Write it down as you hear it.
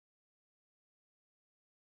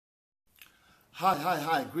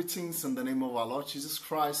Hi. Greetings in the name of our Lord Jesus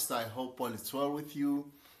Christ. I hope all is well with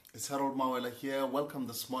you. It's Harold Mawela here. Welcome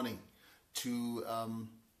this morning to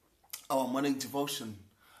our morning devotion.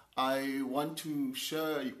 I want to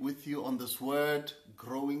share with you on this word,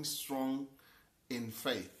 growing strong in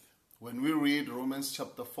faith. When we read Romans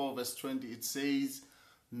chapter 4 verse 20, it says,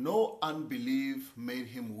 "No unbelief made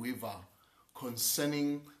him waver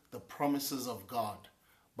concerning the promises of God,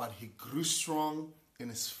 but he grew strong in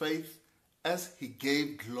his faith as he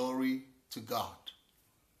gave glory to God."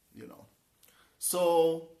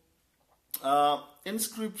 So in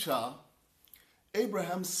scripture,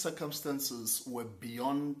 Abraham's circumstances were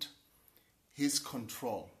beyond his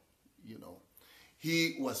control.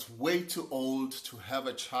 He was way too old to have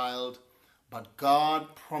a child, but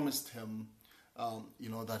God promised him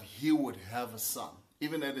that he would have a son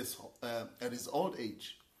even at his old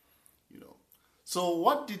age. So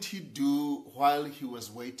what did he do while he was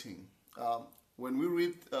waiting? When we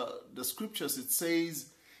read the scriptures, it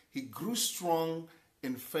says he grew strong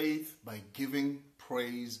in faith by giving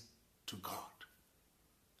praise to God.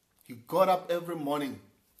 He got up every morning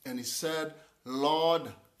and he said,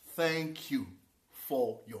 "Lord, thank you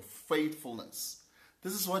for your faithfulness."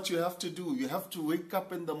 This is what you have to do. You have to wake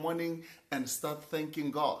up in the morning and start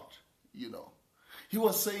thanking God. He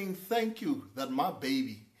was saying, "Thank you that my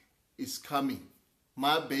baby is coming.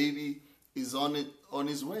 My baby is on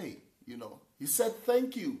his way." He said,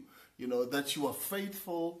 "Thank you, that you are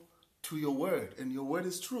faithful to your word, and your word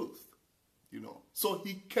is truth." So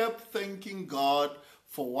he kept thanking God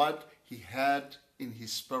for what he had in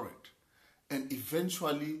his spirit. And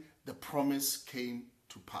eventually the promise came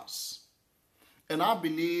to pass. And I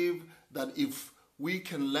believe that if we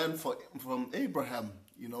can learn from Abraham,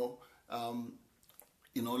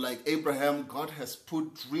 like Abraham, God has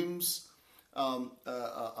put dreams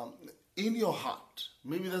in your heart.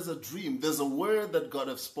 Maybe there's a dream, there's a word that God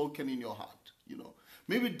has spoken in your heart.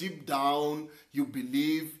 Maybe deep down you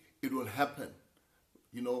believe it will happen,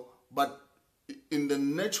 but in the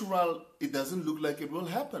natural it doesn't look like it will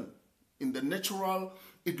happen. In the natural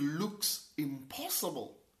it looks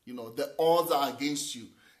impossible. The odds are against you.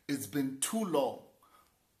 It's been too long.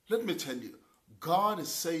 Let me tell you, God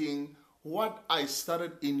is saying, what I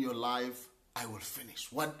started in your life, I will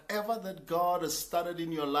finish. Whatever that God has started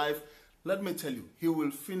in your life, let me tell you, he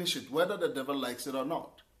will finish it, whether the devil likes it or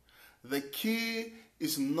not. The key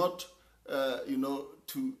is not,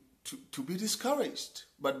 to be discouraged,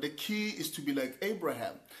 but the key is to be like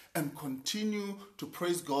Abraham and continue to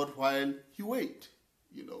praise God while you wait.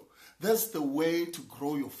 That's the way to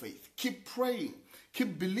grow your faith. Keep praying,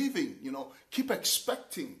 keep believing, keep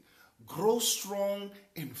expecting. Grow strong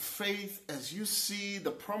in faith as you see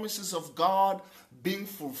the promises of God being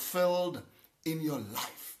fulfilled in your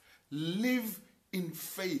life. Live in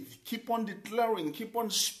faith. Keep on declaring, keep on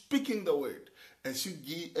speaking the word as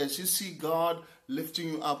you see God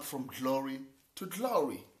lifting you up from glory to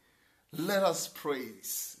glory. Let us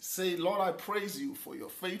praise. Say, "Lord, I praise you for you're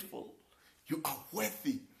faithful. You are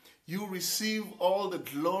worthy. You receive all the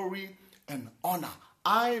glory and honor.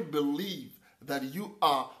 I believe that you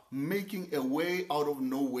are making a way out of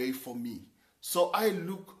no way for me. So I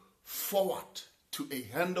look forward to a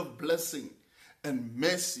hand of blessing and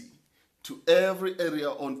mercy to every area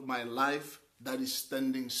of my life that is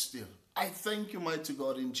standing still." I thank you, mighty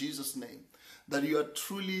God, in Jesus' name, that you are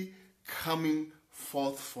truly coming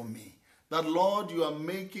forth for me. That, Lord, you are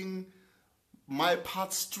making my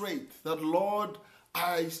path straight. That, Lord,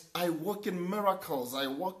 I walk in miracles. I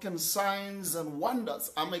walk in signs and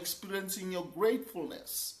wonders. I'm experiencing your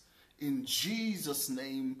gratefulness. In Jesus'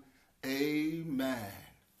 name, amen.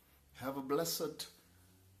 Have a blessed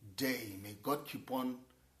day. May God keep on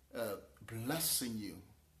blessing you.